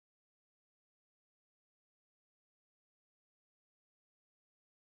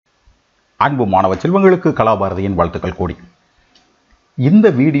அன்பு மாணவ செல்வங்களுக்கு கலாபாரதியின் வாழ்த்துக்கள் கூடி. இந்த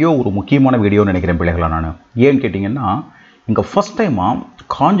வீடியோ ஒரு முக்கியமான வீடியோன்னு நினைக்கிறேன் பிள்ளைகளா. நான் ஏன்னு கேட்டிங்கன்னா, இங்கே ஃபஸ்ட் டைமாக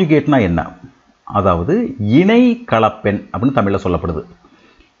கான்ஜுகேட்னா என்ன, அதாவது இணை கலப்பெண் அப்படின்னு தமிழில் சொல்லப்படுது.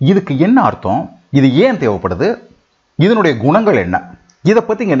 இதுக்கு என்ன அர்த்தம், இது ஏன் தேவைப்படுது, இதனுடைய குணங்கள் என்ன, இதை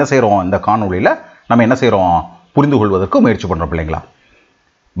பற்றி இங்கே என்ன செய்கிறோம், இந்த காணொலியில் நம்ம என்ன செய்கிறோம் புரிந்து கொள்வதற்கு முயற்சி பண்ணுறோம் பிள்ளைங்களா.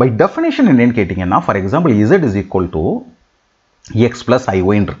 பை டெஃபினேஷன் என்னன்னு கேட்டிங்கன்னா, for example z is equal to X plus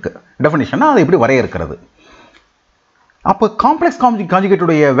ஐஒய்ன்னு இருக்குது டெஃபினேஷன்னா. அது எப்படி வரையறுக்கிறது? அப்போ காம்ப்ளெக்ஸ்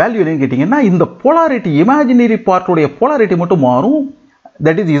கான்ஜுகேட்டுடைய வேல்யூ என்னன்னு கேட்டிங்கன்னா, இந்த போலாரிட்டி இமேஜினரி பார்ட்டுடைய போலாரிட்டி மட்டும் மாறும்.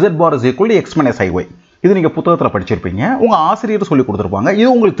 That is z bar is equal to X minus ஐஒய். இது நீங்கள் புத்தகத்தில் படிச்சிருப்பீங்க, உங்கள் ஆசிரியர் சொல்லி கொடுத்துருப்பாங்க, இது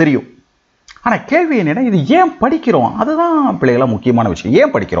உங்களுக்கு தெரியும். ஆனால் கேள்வி என்னென்னா, இது ஏன் படிக்கிறோம், அதுதான் பிள்ளைகளாக முக்கியமான விஷயம்.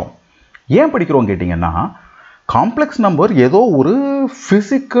 ஏன் படிக்கிறோம் கேட்டிங்கன்னா, காம்ப்ளெக்ஸ் நம்பர் ஏதோ ஒரு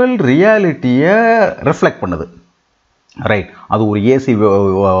ஃபிசிக்கல் ரியாலிட்டியை ரெஃப்ளெக்ட் பண்ணுது, ரைட்? அது ஒரு ஏசி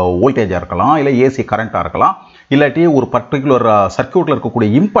வோல்டேஜாக இருக்கலாம், இல்லை ஏசி கரண்ட்டாக இருக்கலாம், இல்லாட்டி ஒரு பர்டிகுலர் சர்க்யூட்டில் இருக்கக்கூடிய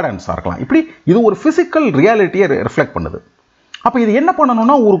இம்படன்ஸாக இருக்கலாம். இப்படி இது ஒரு ஃபிசிக்கல் ரியாலிட்டியை ரிஃப்ளெக்ட் பண்ணுது. அப்போ இது என்ன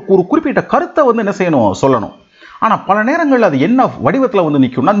பண்ணணும்னா, ஒரு குறிப்பிட்ட கருத்தை வந்து என்ன செய்யணும், சொல்லணும். ஆனால் பல நேரங்களில் அது என்ன வடிவத்தில் வந்து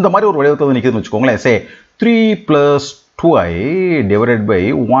நிற்கும்னா, இந்த மாதிரி ஒரு வடிவத்தில் வந்து நிற்குதுன்னு வச்சுக்கோங்களேன். சே 3 + 2i divided by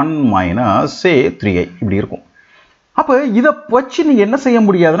 1 minus say 3i இப்படி இருக்கும். அப்போ இதை வச்சு நீங்கள் என்ன செய்ய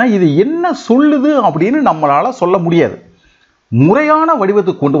முடியாதுன்னா, இது என்ன சொல்லுது அப்படின்னு நம்மளால் சொல்ல முடியாது. முறையான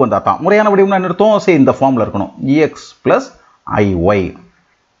வடிவத்துக்கு கொண்டு வந்தால் தான். முறையான வடிவம்னா என்ன அர்த்தம், சே இந்த ஃபார்மில் இருக்கணும், எக்ஸ் ப்ளஸ் ஐஒய்,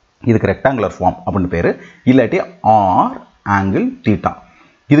 இதுக்கு ரெக்டாங்குலர் ஃபார்ம் அப்படின்னு பேர், இல்லாட்டி ஆர் ஆங்கிள் தீட்டா,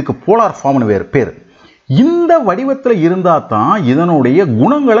 இதுக்கு போலார் ஃபார்ம்னு பேர். இந்த வடிவத்தில் இருந்தால் தான் இதனுடைய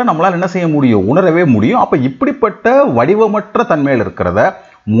குணங்களை நம்மளால் என்ன செய்ய முடியும், உணரவே முடியும். அப்போ இப்படிப்பட்ட வடிவமற்ற தன்மையில் இருக்கிறத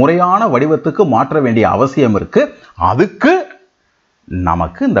முறையான வடிவத்துக்கு மாற்ற வேண்டிய அவசியம் இருக்கு. அதுக்கு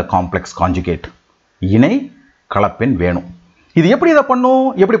நமக்கு இந்த காம்ப்ளெக்ஸ் கான்ஜுகேட் இணை கலப்பெண் வேணும். இது எப்படி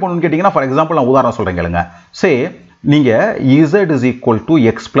பண்ணணும்னு கேட்டிங்கன்னா, ஃபார் எக்ஸாம்பிள் நான் உதாரணம் சொல்கிறேன் கேளுங்க. சே நீங்கள் z is equal to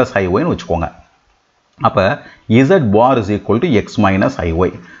X plus ஐஒய்னு வச்சுக்கோங்க. அப்போ z bar is equal to X minus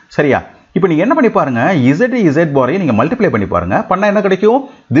ஐஒய், சரியா? இப்போ நீங்கள் என்ன பண்ணி பாருங்க, z பாரையும் நீங்கள் மல்டிப்ளை பண்ணி பாருங்க. பண்ணால் என்ன கிடைக்கும்,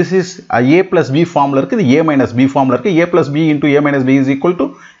 this is a plus B ஃபார்மில் இருக்குது, இது a மைனஸ் பி ஃபார்மில் இருக்குது. a plus B into a minus B is equal to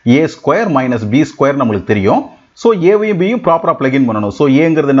a square minus B square நம்மளுக்கு தெரியும். ஸோ ஏவையும் பியும் ப்ராப்பராக பிளகின் பண்ணணும். ஸோ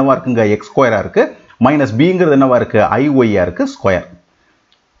ஏங்கிறது என்னவா இருக்குங்க, எக்ஸ் ஸ்கொயராக இருக்குது, மைனஸ் பிங்கிறது என்னவா இருக்குது, ஐஒய்யாக இருக்குது, ஸ்கொயர்,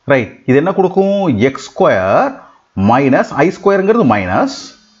 ரைட்? இது என்ன கொடுக்கும், எக்ஸ் ஸ்கொயர் மைனஸ் ஐ ஸ்கொயருங்கிறது minus,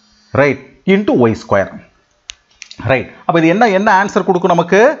 right, into Y square, right? அப்போ இது என்ன ஆன்சர் கொடுக்கும்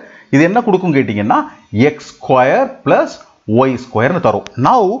நமக்கு, இது என்ன கொடுக்கும் கேட்டிங்கன்னா, எக்ஸ் ஸ்கொயர் ப்ளஸ் ஒய் ஸ்கொயர்னு தரும்.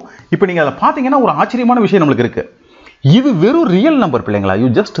 நவ் இப்போ நீங்கள் அதை பார்த்தீங்கன்னா ஒரு ஆச்சரியமான விஷயம் நம்மளுக்கு இருக்குது. இது வெறும் ரியல் நம்பர் பிள்ளைங்களா, யூ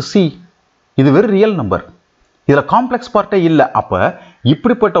ஜஸ்ட் சி, இது வெறும் ரியல் நம்பர், இதில் காம்ப்ளெக்ஸ் பார்ட்டே இல்லை. அப்போ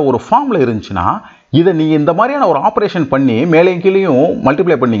இப்படிப்பட்ட ஒரு ஃபார்மில் இருந்துச்சுன்னா, இதை நீங்கள் இந்த மாதிரியான ஒரு ஆப்ரேஷன் பண்ணி மேலேயும் கீழேயும்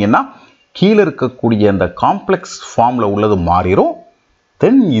மல்டிப்ளை பண்ணிங்கன்னா, கீழே இருக்கக்கூடிய அந்த காம்ப்ளெக்ஸ் ஃபார்மில் உள்ளது மாறிடும்.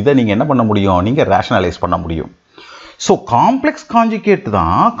 தென் இதை நீங்கள் என்ன பண்ண முடியும், நீங்கள் ரேஷனலைஸ் பண்ண முடியும். ஸோ காம்ப்ளெக்ஸ் கான்ஜுகேட்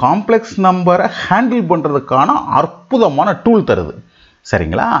தான் காம்ப்ளெக்ஸ் நம்பரை ஹேண்டில் பண்ணுறதுக்கான அற்புதமான டூல் தருது,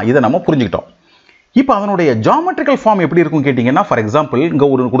 சரிங்களா? இதை நம்ம புரிஞ்சுக்கிட்டோம். இப்போ அதனுடைய ஜாமெட்ரிக்கல் ஃபார்ம் எப்படி இருக்கும் கேட்டிங்கன்னா, ஃபார் எக்ஸாம்பிள் இங்கே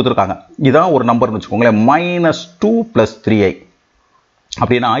ஒரு கொடுத்துருக்காங்க, இதான் ஒரு நம்பர்னு வச்சுக்கோங்களேன், -2 + 3i.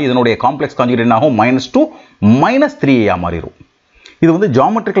 அப்படின்னா இதனுடைய காம்ப்ளெக்ஸ் கான்ஜுகேட் என்ன ஆகும், -2 - 3i மாறிடும். இது வந்து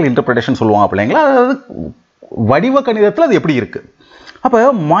ஜாமெட்ரிக்கல் இன்டர்பிரேஷன் சொல்லுவாங்க பிள்ளைங்களா. அதாவது வடிவ கணிதத்தில் அது எப்படி இருக்குது. அப்போ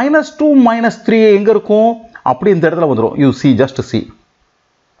 -2 - 3i எங்கே இருக்கும், அப்படி இந்த இடத்துல வந்துடும். You see, just C,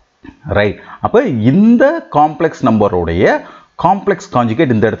 right? அப்போ இந்த காம்ப்ளெக்ஸ் நம்பருடைய காம்ப்ளெக்ஸ்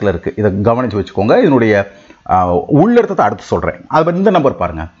கான்ஜுகேட் இந்த இடத்துல இருக்குது. இதை கவனித்து வச்சுக்கோங்க. இதனுடைய உள்ளர்த்தத்தை அடுத்து சொல்கிறேன். அது இந்த நம்பர்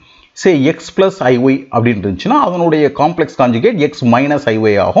பாருங்கள், சே எக்ஸ் ப்ளஸ் ஐஒய் அப்படின்னு இருந்துச்சுன்னா அதனுடைய காம்ப்ளெக்ஸ் கான்ஜுகேட் எக்ஸ் மைனஸ்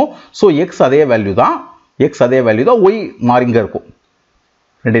ஐஒய் ஆகும். ஸோ எக்ஸ் அதே வேல்யூ தான், ஒய் மாறிங்க இருக்கும்.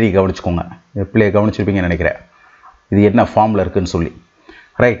 ரெண்டு கவனிச்சுக்கோங்க, பிள்ளையை கவனிச்சிருப்பீங்கன்னு நினைக்கிறேன். இது என்ன ஃபார்மில் இருக்குன்னு சொல்லி,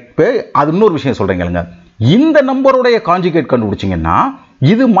 ரைட்? இப்போ அது இன்னொரு விஷயம் சொல்கிறேன் கேளுங்க. இந்த நம்பருடைய கான்ஜுகேட் கண்டுபிடிச்சிங்கன்னா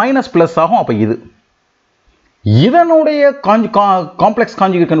இது மைனஸ் ப்ளஸ் ஆகும். அப்போ இதனுடைய காம்ப்ளெக்ஸ்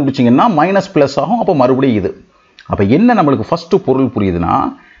கான்ஜுகேட் கண்டுபிடிச்சிங்கன்னா மைனஸ் ப்ளஸ் ஆகும். அப்போ மறுபடியும் இது. அப்போ என்ன நம்மளுக்கு ஃபஸ்ட்டு பொருள் புரியுதுன்னா,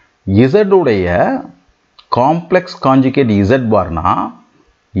 இசட்டுடைய complex conjugate Z பார்னா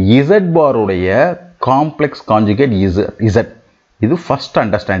Z பாருடைய complex conjugate Z. இது ஃபஸ்ட்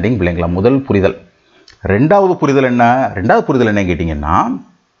அண்டர்ஸ்டாண்டிங் பிள்ளைங்களா, முதல் புரிதல். ரெண்டாவது புரிதல் என்ன கேட்டிங்கன்னா,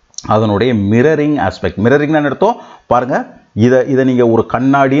 அதனுடைய மிரரிங் ஆஸ்பெக்ட். மிரரிங்னா அர்த்தம் பாருங்கள், இதை நீங்கள் ஒரு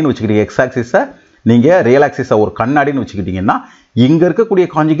கண்ணாடின்னு வச்சுக்கிட்டீங்க, எக்ஸ் ஆக்சிஸை நீங்கள் ரியல் ஆக்சிஸை ஒரு கண்ணாடின்னு வச்சுக்கிட்டிங்கன்னா, இங்கே இருக்கக்கூடிய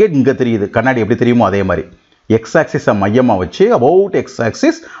கான்ஜுகேட் இங்கே தெரியுது, கண்ணாடி எப்படி தெரியுமோ அதே மாதிரி எக்ஸ் ஆக்சிஸை மையமாக வச்சு அபவுட் எக்ஸ்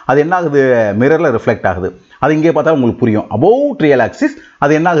ஆக்சிஸ் அது என்ன ஆகுது, மிரரில் ரிஃப்ளெக்ட் ஆகுது. அது இங்கே பார்த்தா உங்களுக்கு புரியும். அபவுட் ரியல் ஆக்சிஸ்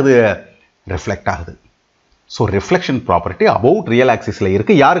அது என்ன ஆகுது, ரிஃப்ளெக்ட் ஆகுது. So reflection property about real ஆக்சிஸில்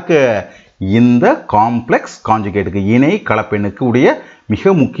இருக்குது. யாருக்கு, இந்த காம்ப்ளெக்ஸ் கான்ஜுகேட்டுக்கு இணை கலப்பெண்ணுக்கு உடைய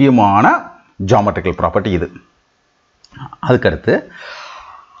மிக முக்கியமான ஜியோமெட்ரிக்கல் ப்ராப்பர்ட்டி இது. அதுக்கடுத்து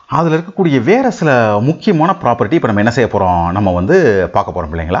அதில் இருக்கக்கூடிய வேறு சில முக்கியமான ப்ராப்பர்ட்டி இப்போ நம்ம என்ன செய்ய போகிறோம், நம்ம வந்து பார்க்க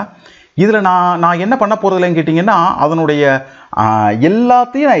போகிறோம் பிள்ளைங்களா. இதில் நான் என்ன பண்ண போகிறதில்லன்னு கேட்டிங்கன்னா, அதனுடைய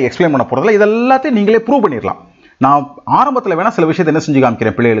எல்லாத்தையும் நான் எக்ஸ்பிளைன் பண்ண போகிறதில்ல, இதெல்லாத்தையும் நீங்களே ப்ரூவ் பண்ணிடலாம். நான் ஆரம்பத்தில் வேணால் சில விஷயத்தை என்ன செஞ்சு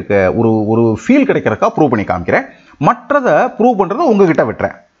காமிக்கிறேன், பிள்ளைகளுக்கு ஒரு ஃபீல் கிடைக்கிறக்கா ப்ரூவ் பண்ணி காமிக்கிறேன். மற்றதை ப்ரூவ் பண்ணுறதை உங்ககிட்ட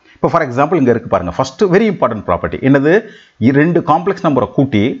விட்டுறேன். இப்போ ஃபார் எக்ஸாம்பிள் இங்கே இருக்குது பாருங்கள். ஃபஸ்ட்டு வெரி இம்பார்ட்டன்ட் ப்ராப்பர்ட்டி என்னது, 2 காம்ப்ளெக்ஸ் நம்பரை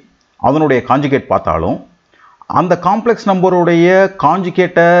கூட்டி அதனுடைய கான்ஜுகேட் பார்த்தாலும் அந்த காம்ப்ளெக்ஸ் நம்பருடைய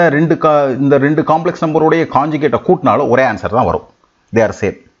கான்ஜுகேட்டை இந்த 2 காம்ப்ளெக்ஸ் நம்பருடைய கான்ஜுகேட்டை கூட்டினாலும் ஒரே ஆன்சர் தான் வரும். They are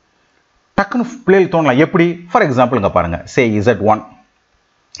same. டக்குன்னு பிள்ளைகள் தோணலாம் எப்படி. ஃபார் எக்ஸாம்பிள் இங்கே பாருங்கள், சே Z1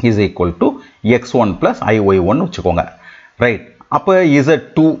 is equal to x1 plus iy1 வச்சுக்கோங்க. ரைட். அப்போ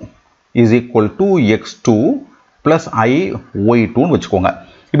Z2 is equal to x2 plus iy2 வச்சுக்கோங்க.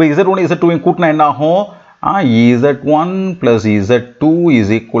 இப்போ Z1 Z2 கூட்டினா என்ன ஆகும், Z1 plus Z2 is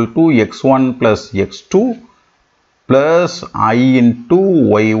equal to x1 plus x2 plus I into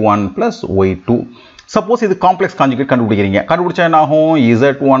y1 plus y2. Suppose இது complex conjugate கண்டுபிடிச்சா என்ன ஆகும்,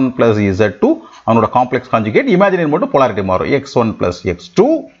 Z1 plus Z2 அவனோட காம்ப்ளெக்ஸ் கான்ஜுகேட் இமேஜினரி மட்டும் போலாரிட்டி மாறும், x1 plus x2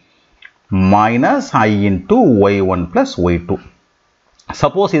 minus I into y1 plus y2.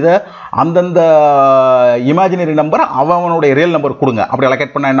 Suppose இதை அந்தந்த imaginary number அவனுடைய ரியல் நம்பர் கொடுங்க, அப்படி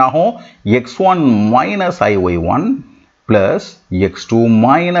அலோகேட் பண்ண என்ன ஆகும், x1 minus iy1 plus x2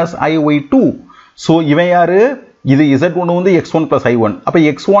 minus iy2. So இவன் யாரு, இது Z1 வந்து x1 plus i1. அப்போ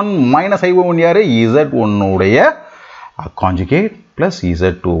x1 minus i1 யாரு, Z1 உடைய கான்ஜுகேட் plus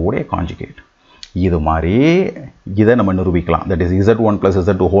Z2 உடைய கான்ஜுகேட். இது மாதிரி இதை நம்ம நிரூபிக்கலாம். That is Z1 plus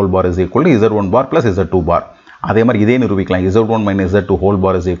Z2 whole bar is equal to Z1 bar plus Z2 bar. அதே மாதிரி இதே நிரூபிக்கலாம். Z1 minus Z2 whole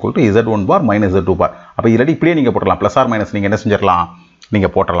bar is equal to Z1 bar minus Z2 bar. அப்போ இல்லாட்டி இப்படியே நீங்கள் போட்டலாம், ப்ளஸ் ஆர் மைனஸ் நீங்கள் என்ன செஞ்சிடலாம்,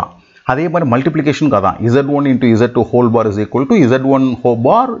 நீங்கள் போட்டலாம். அதே மாதிரி மல்டிப்ளிகேஷனுக்கு அதான் Z1 into Z2 whole bar is equal to Z1 whole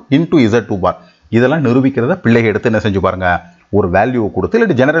bar into Z2 bar. இதெல்லாம் நிரூபிக்கிறத பிள்ளைகள் எடுத்து என்ன செஞ்சு பாருங்க, ஒரு வேல்யூ கொடுத்து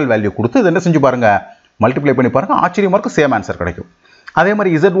இல்லாட்டி ஜெனரல் வேல்யூ கொடுத்து இதை என்ன செஞ்சு பாருங்க, மல்டிப்ளை பண்ணி பாருங்க. ஆச்சரியமா இருக்கும், சேம் ஆன்சர் கிடைக்கும். அதே மாதிரி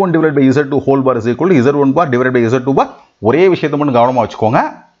Z1 divided by Z2 whole bar is equal to Z1 bar divided by Z2 bar. ஒரே விஷயத்தை மட்டும் கவனமாக வச்சுக்கோங்க,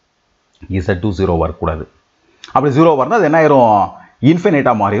 Z2 0 வரக்கூடாது. அப்படி 0 வரணும் அது என்ன ஆயிரும்,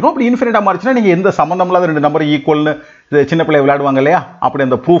 இன்ஃபினிட்டாக மாறிடும். அப்படி இன்ஃபினிட்டாக மாறிச்சுன்னா நீங்கள் எந்த சம்மந்தம் இல்லாத 2 நம்பர் ஈக்குவல்னு சின்ன பிள்ளை விளையாடுவாங்க இல்லையா, அப்படி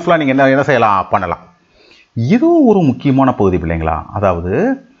அந்த ப்ரூஃப்லாம் நீங்கள் என்ன செய்யலாம், பண்ணலாம். இதுவும் ஒரு முக்கியமான பகுதி பிள்ளைங்களா. அதாவது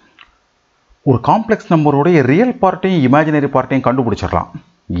ஒரு காம்ப்ளெக்ஸ் நம்பருடைய ரியல் பார்ட்டையும் இமேஜினரி பார்ட்டையும் கண்டுபிடிச்சிடலாம்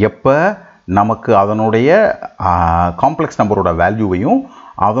எப்போ நமக்கு அதனுடைய காம்ப்ளெக்ஸ் நம்பரோட வேல்யூவையும்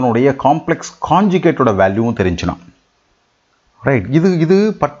அதனுடைய காம்ப்ளெக்ஸ் கான்ஜுகேட்டோட வேல்யூவும் தெரிஞ்சுனா. ரைட். இது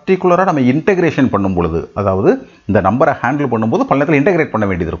பர்டிகுலராக நம்ம இன்டெகிரேஷன் பண்ணும் பொழுது, அதாவது இந்த நம்பரை ஹேண்டில் பண்ணும்போது பல நேரத்தில் இன்டெகிரேட் பண்ண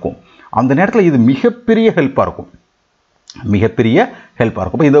வேண்டியது இருக்கும். அந்த நேரத்தில் இது மிகப்பெரிய ஹெல்ப்பாக இருக்கும், மிகப்பெரிய ஹெல்ப்பாக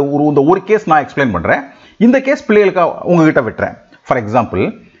இருக்கும். இந்த ஒரு கேஸ் நான் எக்ஸ்பிளைன் பண்ணுறேன். இந்த கேஸ் பிள்ளைகளுக்கு உங்ககிட்ட விட்டுறேன். For example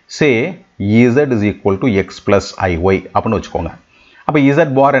say Z is equal to x plus iy அப்படின்னு வச்சுக்கோங்க. அப்போ Z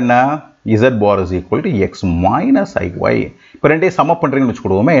bar என்ன, Z bar is equal to x minus iy. இப்போ ரெண்டையும் சம் அப் பண்ணுறீங்கன்னு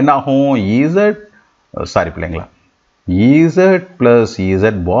வச்சுக்கிடுவோமே, என்ன ஆகும், சாரி பிள்ளைங்களா, Z plus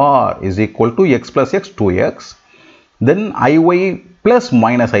Z bar is equal to x plus x 2x, then iy plus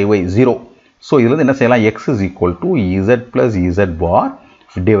minus iy 0. So இதில் என்ன செய்யலாம், x is equal to Z plus Z bar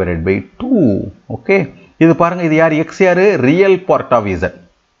divided by 2. Okay, இது பாருங்கள், இது யார், x யார், real part of Z.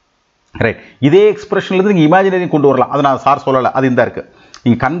 Right. இதே எக்ஸ்பிரஷன்லேருந்து நீங்கள் இமேஜினரி கொண்டு வரலாம், அது நான் சார் சொல்லலை, அது இந்த இருக்குது,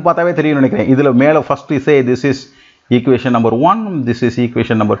 நீங்கள் கண் பார்த்தாவே தெரியும்னு நினைக்கிறேன். இதில் மேலே first say this is equation number 1, this is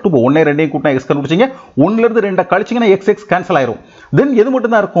equation number 2. இப்போ 1 2 கூட்டினா எக்ஸ் கண்டுபிடிச்சிங்க, 1லேருந்து 2 கழிச்சிங்கன்னா எக்ஸ் கேன்சல் ஆயிரும். தென் எது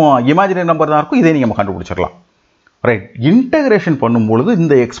மட்டும் தான் இருக்கும், இமேஜினரி நம்பர் தான் இருக்கும். இதே நீங்கள் கண்டுபிடிச்சிடலாம். ரைட். இன்டெகிரேஷன் பண்ணும்பொழுது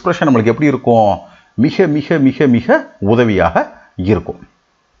இந்த எக்ஸ்பிரஷன் நம்மளுக்கு எப்படி இருக்கும், மிக மிக மிக மிக உதவியாக இருக்கும்.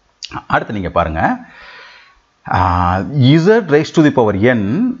 அடுத்து நீங்கள் பாருங்கள், Z raised to the power n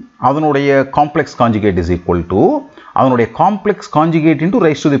அதனுடைய complex conjugate is equal to அதனுடைய complex conjugate into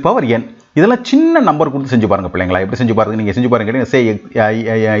raised to the power n. இதெல்லாம் சின்ன நம்பர் கொடுத்து செஞ்சு பாருங்க பிள்ளைங்களா. எப்படி செஞ்சு பாருங்க, நீங்கள் செஞ்சு பாருங்க. சே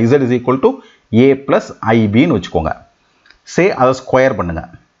Z is equal to a plus ibன்னு வச்சுக்கோங்க. சே அதை ஸ்கொயர் பண்ணுங்க.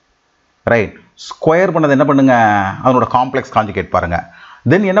 ரைட். ஸ்கொயர் பண்ணது என்ன பண்ணுங்க, அதனோட காம்ப்ளெக்ஸ் கான்ஜுகேட் பாருங்க.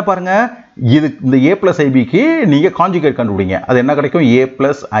 தென் என்ன பாருங்க, இது இந்த a plus ibக்கு நீங்கள் கான்ஜுகேட் கண்டுபிடிங்க. அது என்ன கிடைக்கும், a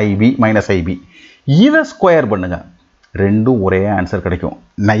plus ib minus ib. இதை ஸ்கொயர் பண்ணுங்க, ரெண்டும் ஒரே ஆன்சர் கிடைக்கும்.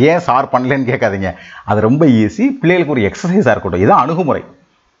 நான் ஏன் சார் பண்ணலன்னு கேட்காதீங்க, அது ரொம்ப ஈஸி, பிள்ளைகளுக்கு ஒரு எக்ஸசைஸாக இருக்கட்டும். இதுதான் அணுகுமுறை.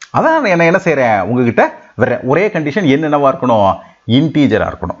 அதான் நான் என்ன செய்கிறேன், உங்ககிட்ட வேற ஒரே கண்டிஷன் என்னென்னவா இருக்கணும்,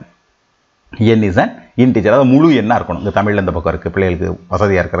 இன்டீஜராக இருக்கணும். n is an integer, அதாவது முழு எண்ணாக இருக்கணும். இந்த தமிழில் இந்த பக்கம் இருக்குது, பிள்ளைகளுக்கு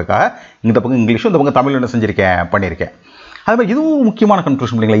வசதியாக இருக்கிறதுக்காக இந்த பக்கம் இங்கிலீஷும் இந்த பக்கம் தமிழ் என்ன செஞ்சுருக்கேன், பண்ணியிருக்கேன். அது மாதிரி இதுவும் முக்கியமான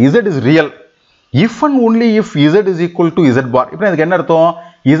கன்க்ளூஷன் பண்ணிங்களா. Z is real if and only if Z is equal to Z bar. இப்போ இதுக்கு என்ன அர்த்தம்,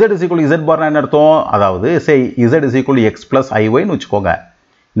 z is equal to z bar என்ன அர்த்தம்? அதாவது say z is equal to x plus iy ன்னு வச்சுக்கோங்க.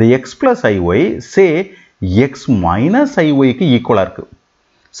 இந்த x plus iy say x minus iy க்கு ஈக்குவலா இருக்கு.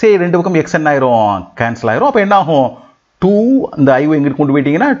 say ரெண்டு பக்கம் x என்ன ஆயிரும்? கேன்சல் ஆயிரும். அப்ப என்ன ஆகும்? 2 இந்த iy இங்க கொண்டு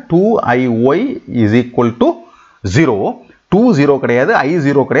போயிட்டீங்கன்னா 2iy is equal to 0. 2 0 கிடையாது, i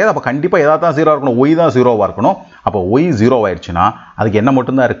 0 கிடையாது. அப்ப கண்டிப்பா ஏதாவது தான் 0 இருக்கணும், y தான் 0வா இருக்கணும். அப்ப y 0 ஆயிருச்சுனா அதுக்கு என்ன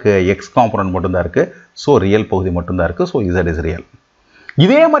மட்டும் தான் இருக்கு? x காம்போனன்ட் மட்டும் தான் இருக்கு. சோ ரியல் பகுதி மட்டும் தான் இருக்கு. So z is real.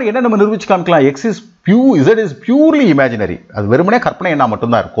 இதே மாதிரி என்ன நம்ம நிரூபிச்சு காமிக்கலாம்? x is pure, z is purely imaginary. அது வெறுமனே கற்பனை எண்ணா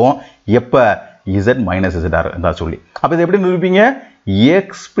மட்டும் தான் இருக்கும். எப்ப z minus z இருந்தா சொல்லி. அப்ப இது எப்படி நிரூபிப்பீங்க?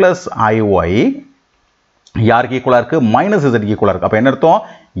 x plus iy யாருக்கு ஈக்குவலா இருக்கு? மைனஸ் z க்கு ஈக்குவலா இருக்கு. அப்ப என்ன அர்த்தம்?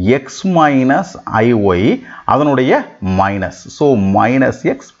 x minus iy அதனுடைய minus. So minus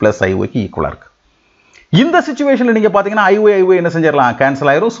x plus iy க்கு ஈக்குவலா இருக்கு. இந்த சிச்சுவேஷன்ல நீங்க பாத்தீங்கன்னா iy என்ன செஞ்சிரலாம்? கேன்சல்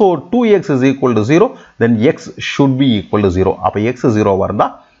ஆயிரும். So 2x is equal to 0, then x should be equal to 0. அப்ப x 0 வருதா?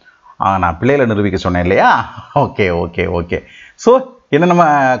 நான் பிள்ளைகளை நிரூபிக்க சொன்னேன் இல்லையா? Okay okay okay. சோ என்ன நம்ம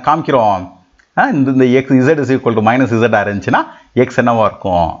காமிக்கிறோம்? இந்த x z is equal to minus z இருந்துச்சுன்னா x என்னவா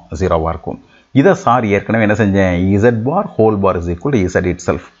இருக்கும்? 0வா இருக்கும். இதை சார் ஏற்கனவே என்ன செஞ்சேன்? z bar whole bar is equal to z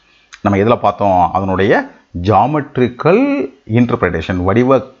itself. நம்ம எதில் பார்த்தோம்? அதனுடைய ஜாமெட்ரிக்கல் இன்டர்பிரேஷன்,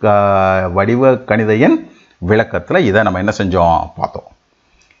 வடிவ கணித எண் விளக்கத்தில் இதை நம்ம என்ன செஞ்சோம்? பார்த்தோம்.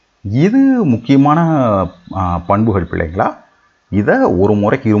 இது முக்கியமான பண்புகள் பிள்ளைங்களா. இதை ஒரு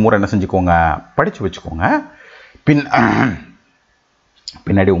முறைக்கு இருமுறை என்ன செஞ்சுக்கோங்க? படித்து வச்சுக்கோங்க.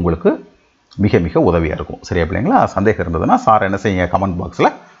 பின்னாடி உங்களுக்கு மிக மிக உதவியாக இருக்கும். சரியா பிள்ளைங்களா? சந்தேகம் இருந்ததுன்னா சார் என்ன செய்யுங்க? கமெண்ட்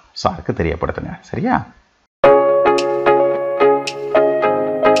பாக்ஸில் சாருக்கு தெரியப்படுத்துங்க. சரியா?